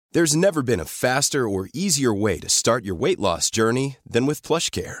There's never been a faster or easier way to start your weight loss journey than with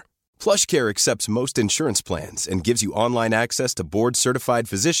PlushCare. PlushCare accepts most insurance plans and gives you online access to board-certified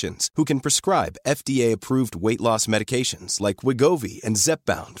physicians who can prescribe FDA-approved weight loss medications like Wegovy and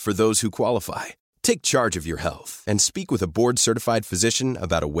Zepbound for those who qualify. Take charge of your health and speak with a board-certified physician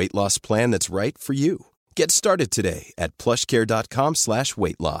about a weight loss plan that's right for you. Get started today at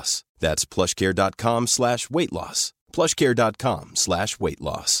plushcare.com/weight-loss. That's plushcare.com/weight-loss.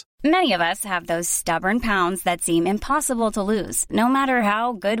 plushcare.com/weight-loss. Many of us have those stubborn pounds that seem impossible to lose, no matter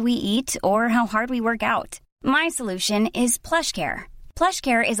how good we eat or how hard we work out. My solution is PlushCare.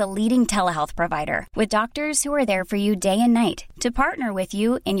 PlushCare is a leading telehealth provider with doctors who are there for you day and night to partner with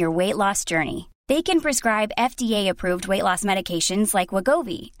you in your weight loss journey. They can prescribe FDA-approved weight loss medications like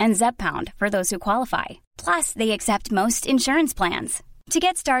Wegovy and Zepbound for those who qualify. Plus, they accept most insurance plans. To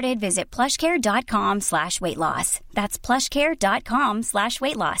get started, visit plushcare.com/weight-loss. That's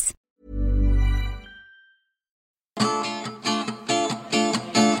plushcare.com/weight-loss.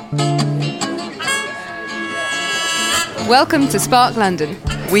 Welcome to Spark London.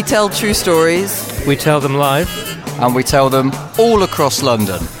 We tell true stories. We tell them live. And we tell them all across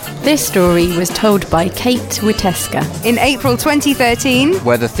London. This story was told by Kate Witeska in April 2013,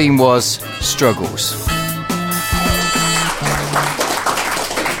 where the theme was struggles.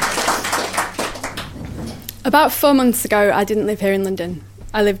 About 4 months ago, I didn't live here in London.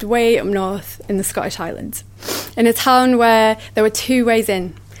 I lived way up north in the Scottish Highlands, in a town where there were two ways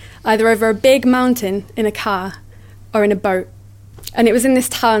in, either over a big mountain in a car or in a boat. And it was in this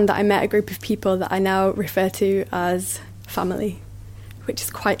town that I met a group of people that I now refer to as family, which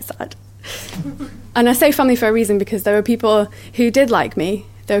is quite sad. And I say family for a reason, because there were people who did like me,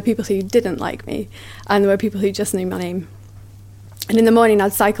 there were people who didn't like me, and there were people who just knew my name. And in the morning,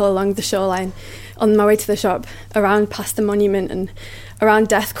 I'd cycle along the shoreline on my way to the shop, around past the monument and around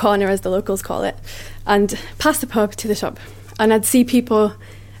Death Corner, as the locals call it, and past the pub to the shop. And I'd see people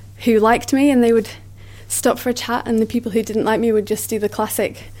who liked me and they would stop for a chat, and the people who didn't like me would just do the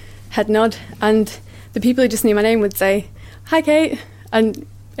classic head nod, and the people who just knew my name would say, "Hi, Kate," and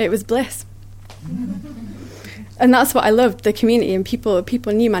it was bliss. And that's what I loved, the community, and people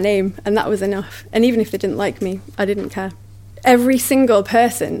knew my name, and that was enough. And even if they didn't like me, I didn't care. Every single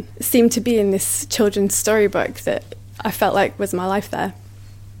person seemed to be in this children's storybook that I felt like was my life there.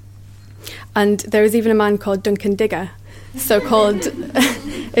 And there was even a man called Duncan Digger, so-called,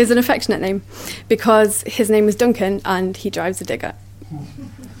 it was an affectionate name, because his name was Duncan and he drives a digger.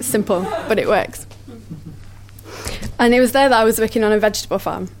 Simple, but it works. And it was there that I was working on a vegetable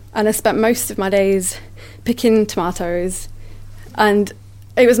farm, and I spent most of my days picking tomatoes, and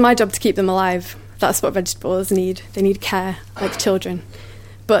it was my job to keep them alive. That's what vegetables need. They need care, like children.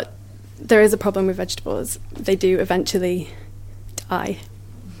 But there is a problem with vegetables. They do eventually die.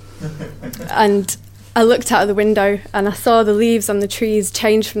 And I looked out of the window and I saw the leaves on the trees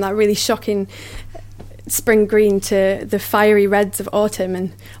change from that really shocking spring green to the fiery reds of autumn.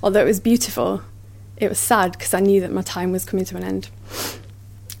 And although it was beautiful, it was sad, because I knew that my time was coming to an end.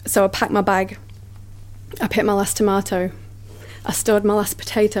 So I packed my bag. I picked my last tomato. I stored my last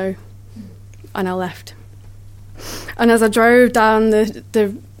potato. And I left. And as I drove down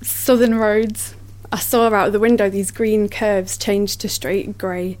the southern roads, I saw out of the window these green curves change to straight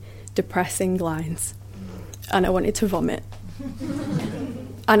grey, depressing lines. And I wanted to vomit.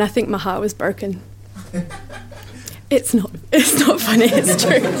 And I think my heart was broken. It's not funny, it's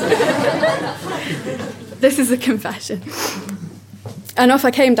true. This is a confession. And off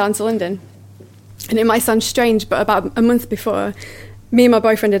I came down to London. And it might sound strange, but about a month before, me and my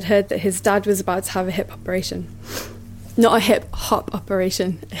boyfriend had heard that his dad was about to have a hip operation. Not a hip-hop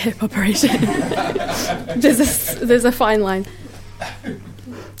operation, a hip operation. There's a fine line.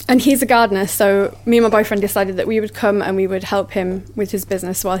 And he's a gardener, so me and my boyfriend decided that we would come and we would help him with his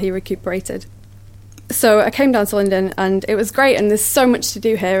business while he recuperated. So I came down to London, and it was great, and there's so much to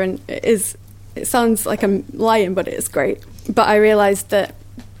do here, and it sounds like I'm lying, but it is great. But I realised that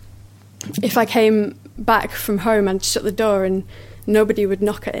if I came back from home, I'd shut the door and nobody would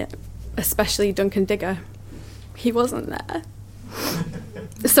knock at it, especially Duncan Digger. He wasn't there.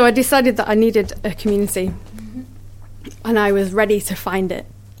 So I decided that I needed a community, and I was ready to find it.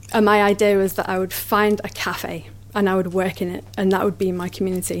 And my idea was that I would find a cafe and I would work in it, and that would be my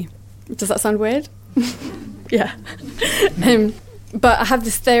community. Does that sound weird? Yeah. But I have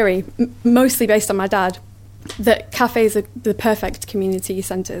this theory, mostly based on my dad, that cafes are the perfect community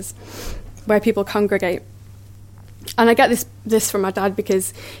centres where people congregate. And I get this from my dad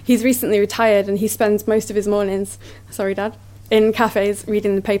because he's recently retired and he spends most of his mornings, sorry Dad, in cafes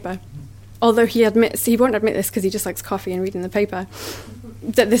reading the paper. Although he won't admit this because he just likes coffee and reading the paper.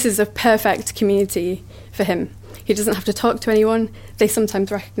 that this is a perfect community for him. He doesn't have to talk to anyone. They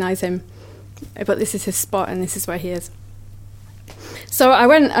sometimes recognise him, but this is his spot and this is where he is. So I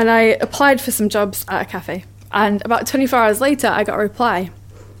went and I applied for some jobs at a cafe, and about 24 hours later I got a reply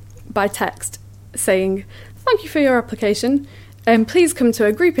by text saying, "Thank you for your application, and please come to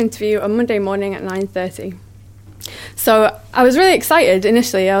a group interview on Monday morning at 9:30. So I was really excited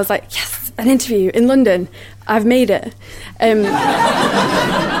initially. I was like, yes, an interview in London. I've made it.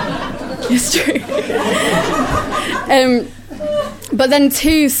 It's true. But then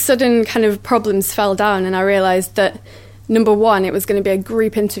two sudden kind of problems fell down, and I realised that, number one, it was going to be a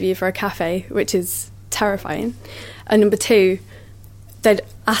group interview for a cafe, which is terrifying. And number two, they'd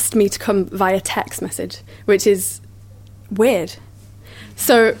asked me to come via text message, which is weird.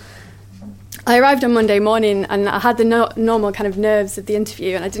 So I arrived on Monday morning and I had the normal kind of nerves of the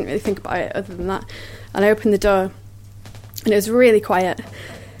interview, and I didn't really think about it other than that. And I opened the door and it was really quiet.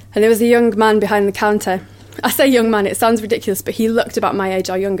 And there was a young man behind the counter. I say young man, it sounds ridiculous, but he looked about my age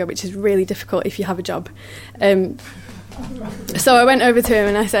or younger, which is really difficult if you have a job. So I went over to him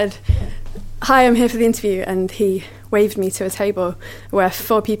and I said, "Hi, I'm here for the interview." And he waved me to a table where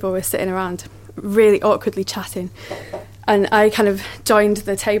 4 people were sitting around, really awkwardly chatting. And I kind of joined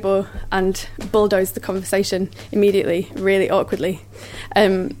the table and bulldozed the conversation immediately, really awkwardly.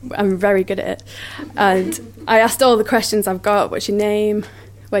 I'm very good at it. And I asked all the questions I've got. What's your name?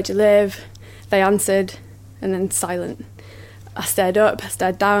 Where do you live? They answered, and then silent. I stared up, I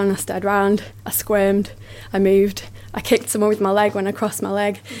stared down, I stared round, I squirmed, I moved. I kicked someone with my leg when I crossed my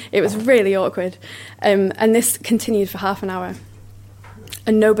leg. It was really awkward. And this continued for half an hour.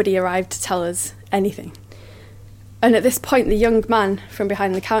 And nobody arrived to tell us anything. And at this point, the young man from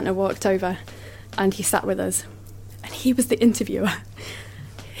behind the counter walked over and he sat with us. And he was the interviewer.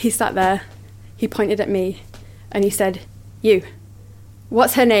 He sat there, he pointed at me, and he said, "You,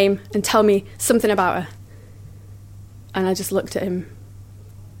 what's her name? And tell me something about her." And I just looked at him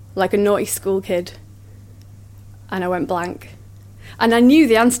like a naughty school kid. And I went blank. And I knew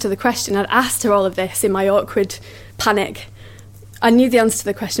the answer to the question. I'd asked her all of this in my awkward panic. I knew the answer to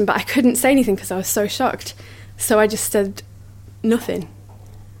the question, but I couldn't say anything because I was so shocked. So I just said nothing.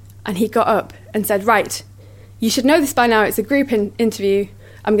 And he got up and said, "Right, you should know this by now. It's a group interview.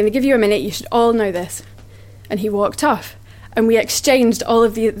 I'm going to give you a minute. You should all know this." And he walked off. And we exchanged all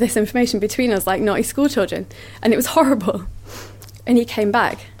of this information between us like naughty school children. And it was horrible. And he came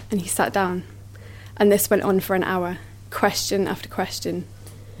back and he sat down. And this went on for an hour, question after question.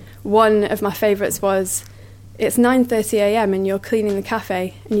 One of my favourites was, "It's 9:30 a.m. and you're cleaning the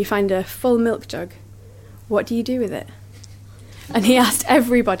cafe and you find a full milk jug. What do you do with it?" And he asked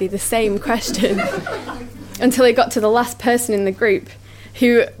everybody the same question until it got to the last person in the group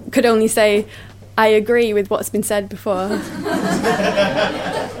who could only say, "I agree with what's been said before."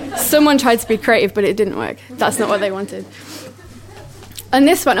 Someone tried to be creative, but it didn't work. That's not what they wanted. And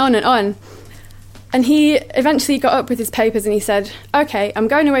this went on and on. And he eventually got up with his papers and he said, "Okay, I'm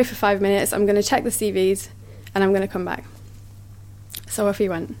going away for 5 minutes. I'm going to check the CVs and I'm going to come back." So off he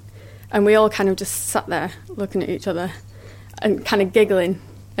went. And we all kind of just sat there looking at each other and kind of giggling,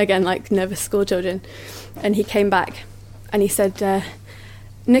 again, like nervous school children. And he came back and he said,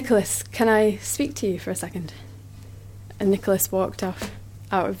 "Nicholas, can I speak to you for a second?" And Nicholas walked off,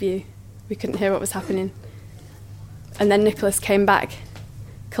 out of view. We couldn't hear what was happening. And then Nicholas came back,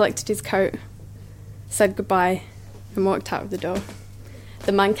 collected his coat, said goodbye, and walked out of the door.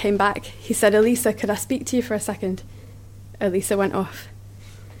 The man came back. He said, "Elisa, could I speak to you for a second?" Elisa went off.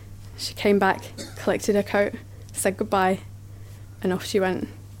 She came back, collected her coat, said goodbye, and off she went.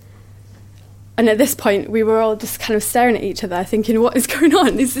 And at this point, we were all just kind of staring at each other, thinking, what is going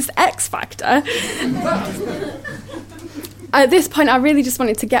on? Is this X Factor? At this point, I really just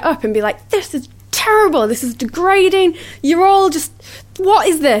wanted to get up and be like, "This is terrible. This is degrading. You're all just, what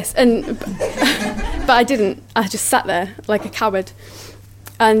is this?" But I didn't. I just sat there like a coward.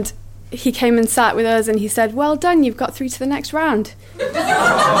 And he came and sat with us and he said, "Well done, you've got through to the next round.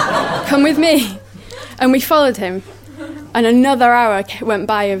 Come with me." And we followed him. And another hour went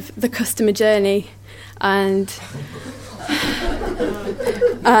by of the customer journey and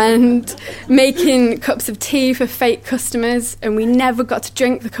making cups of tea for fake customers, and we never got to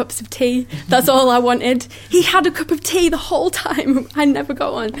drink the cups of tea. That's all I wanted. He had a cup of tea the whole time. I never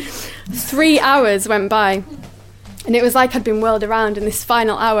got one. 3 hours went by, and it was like I'd been whirled around. In this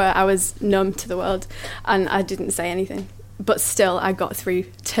final hour, I was numb to the world, and I didn't say anything. But still, I got through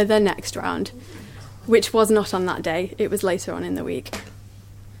to the next round, which was not on that day. It was later on in the week.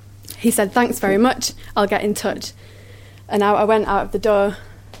 He said, "Thanks very much. I'll get in touch." And I went out of the door,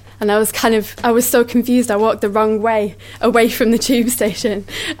 And I was so confused. I walked the wrong way away from the tube station,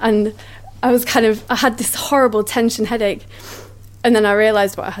 and I had this horrible tension headache. And then I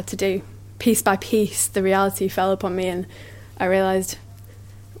realised what I had to do. Piece by piece, the reality fell upon me, and I realised,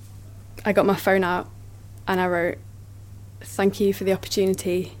 I got my phone out and I wrote, "Thank you for the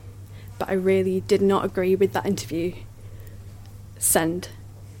opportunity, but I really did not agree with that interview. Send."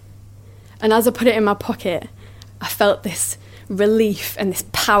 And as I put it in my pocket, I felt this relief and this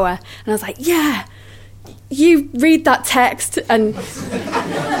power, and I was like, yeah, you read that text. And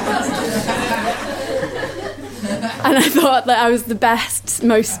and I thought that I was the best,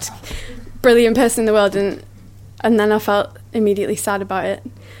 most brilliant person in the world, and then I felt immediately sad about it.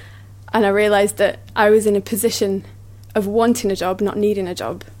 And I realised that I was in a position of wanting a job, not needing a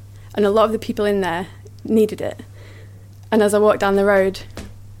job. And a lot of the people in there needed it. And as I walked down the road,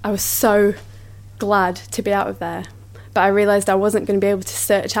 I was so glad to be out of there. But I realised I wasn't going to be able to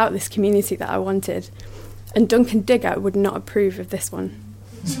search out this community that I wanted. And Duncan Digger would not approve of this one.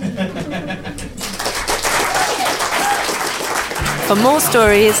 For more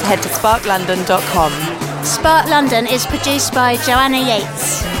stories, head to sparklondon.com. Spark London is produced by Joanna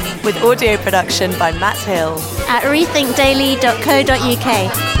Yates, with audio production by Matt Hill at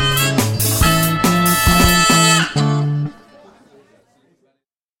rethinkdaily.co.uk.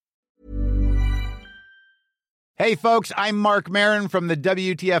 Hey folks, I'm Mark Maron from the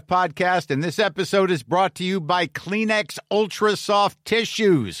WTF Podcast, and this episode is brought to you by Kleenex Ultra Soft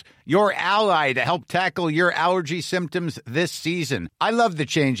Tissues, your ally to help tackle your allergy symptoms this season. I love the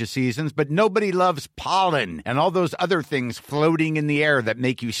change of seasons, but nobody loves pollen and all those other things floating in the air that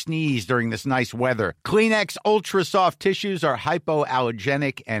make you sneeze during this nice weather. Kleenex Ultra Soft Tissues are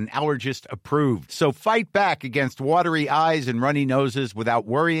hypoallergenic and allergist approved, so fight back against watery eyes and runny noses without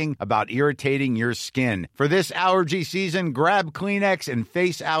worrying about irritating your skin. For this allergy season, grab Kleenex and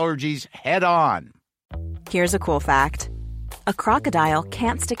face allergies head on. Here's a cool fact. A crocodile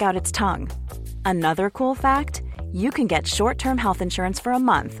can't stick out its tongue. Another cool fact, you can get short-term health insurance for a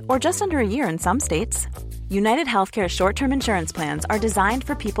month or just under a year in some states. United Healthcare short-term insurance plans are designed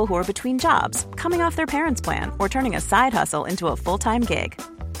for people who are between jobs, coming off their parents' plan, or turning a side hustle into a full-time gig.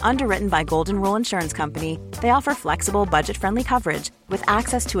 Underwritten by Golden Rule Insurance Company, they offer flexible, budget-friendly coverage with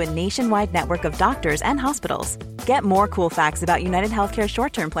access to a nationwide network of doctors and hospitals. Get more cool facts about United Healthcare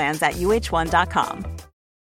short-term plans at uh1.com.